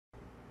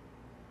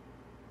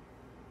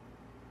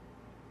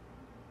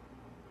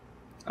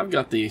I've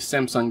got the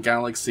Samsung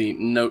Galaxy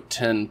Note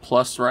 10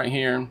 Plus right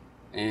here,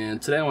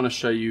 and today I want to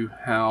show you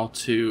how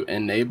to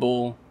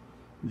enable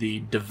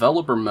the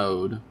developer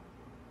mode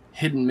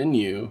hidden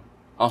menu,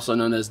 also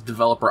known as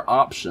developer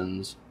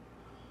options,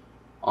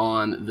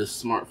 on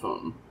this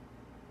smartphone.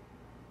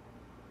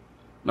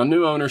 Now,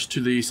 new owners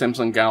to the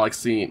Samsung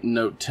Galaxy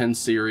Note 10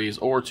 series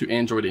or to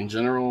Android in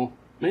general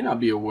may not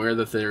be aware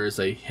that there is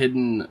a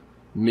hidden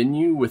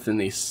menu within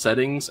the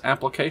settings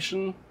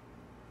application.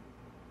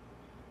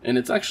 And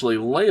it's actually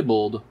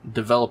labeled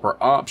developer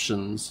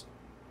options,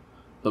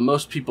 but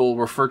most people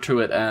refer to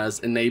it as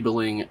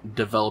enabling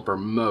developer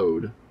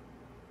mode.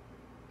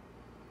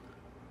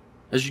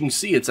 As you can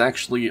see, it's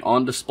actually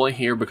on display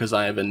here because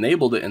I have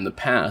enabled it in the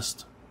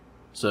past.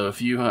 So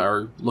if you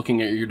are looking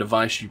at your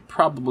device, you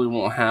probably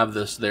won't have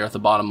this there at the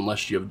bottom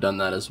unless you have done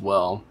that as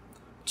well.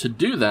 To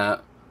do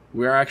that,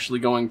 we're actually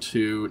going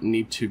to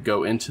need to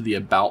go into the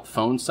About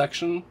Phone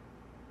section.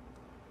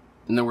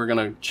 And then we're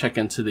going to check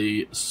into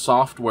the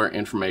software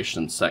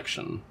information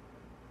section.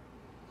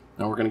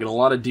 Now we're going to get a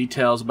lot of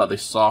details about the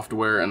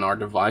software in our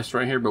device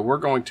right here, but we're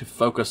going to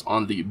focus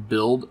on the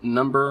build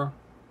number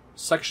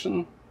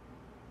section.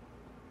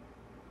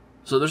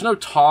 So there's no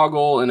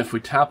toggle, and if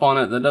we tap on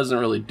it, that doesn't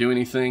really do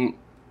anything.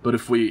 But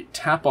if we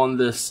tap on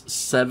this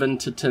 7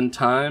 to 10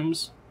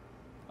 times,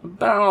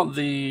 about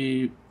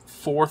the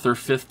 4th or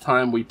 5th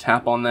time we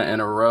tap on that in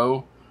a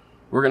row,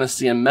 we're going to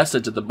see a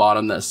message at the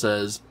bottom that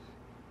says,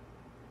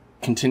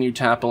 continue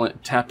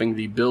tapping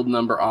the build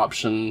number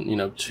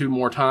option, 2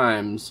 more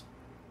times,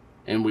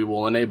 and we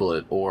will enable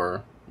it.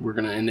 Or we're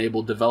going to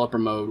enable developer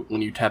mode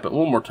when you tap it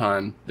 1 more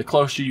time. The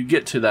closer you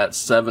get to that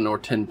 7 or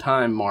 10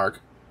 time mark,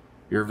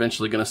 you're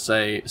eventually going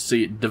to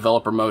see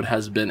developer mode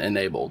has been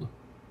enabled.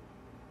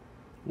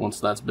 Once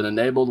that's been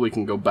enabled, we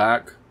can go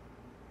back.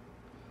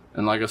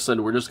 And like I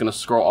said, we're just going to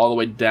scroll all the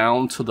way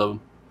down to the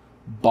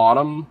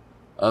bottom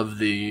of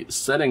the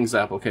settings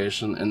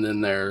application, and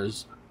then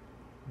there's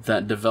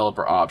that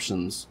developer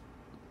options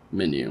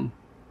menu.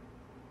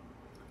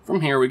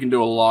 From here we can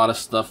do a lot of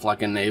stuff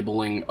like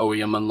enabling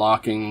OEM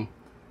unlocking,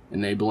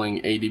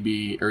 enabling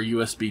ADB or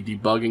USB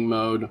debugging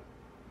mode.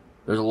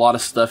 There's a lot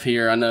of stuff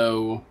here. I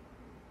know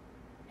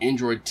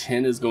Android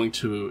 10 is going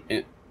to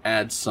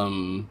add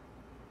some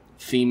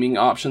theming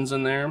options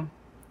in there,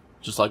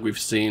 just like we've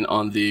seen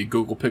on the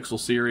Google Pixel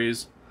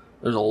series.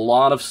 There's a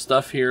lot of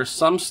stuff here.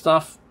 Some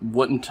stuff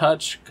wouldn't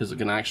touch because it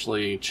can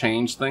actually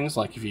change things,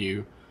 like if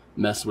you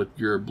mess with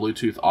your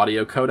Bluetooth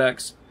audio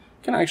codecs,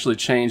 can actually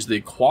change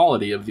the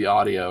quality of the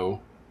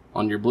audio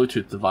on your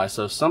Bluetooth device.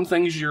 So some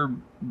things you're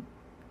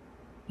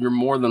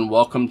more than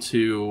welcome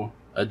to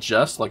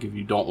adjust, like if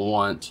you don't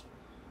want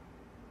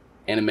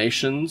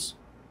animations,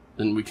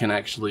 then we can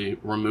actually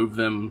remove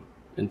them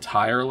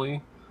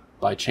entirely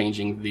by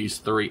changing these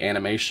 3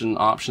 animation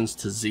options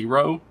to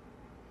 0.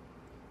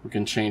 We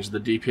can change the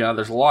DPI.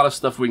 There's a lot of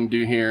stuff we can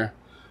do here.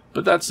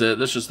 But that's it.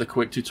 That's just a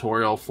quick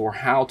tutorial for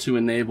how to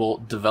enable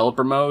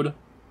developer mode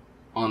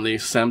on the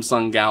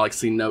Samsung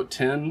Galaxy Note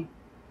 10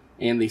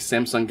 and the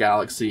Samsung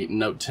Galaxy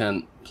Note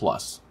 10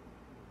 Plus.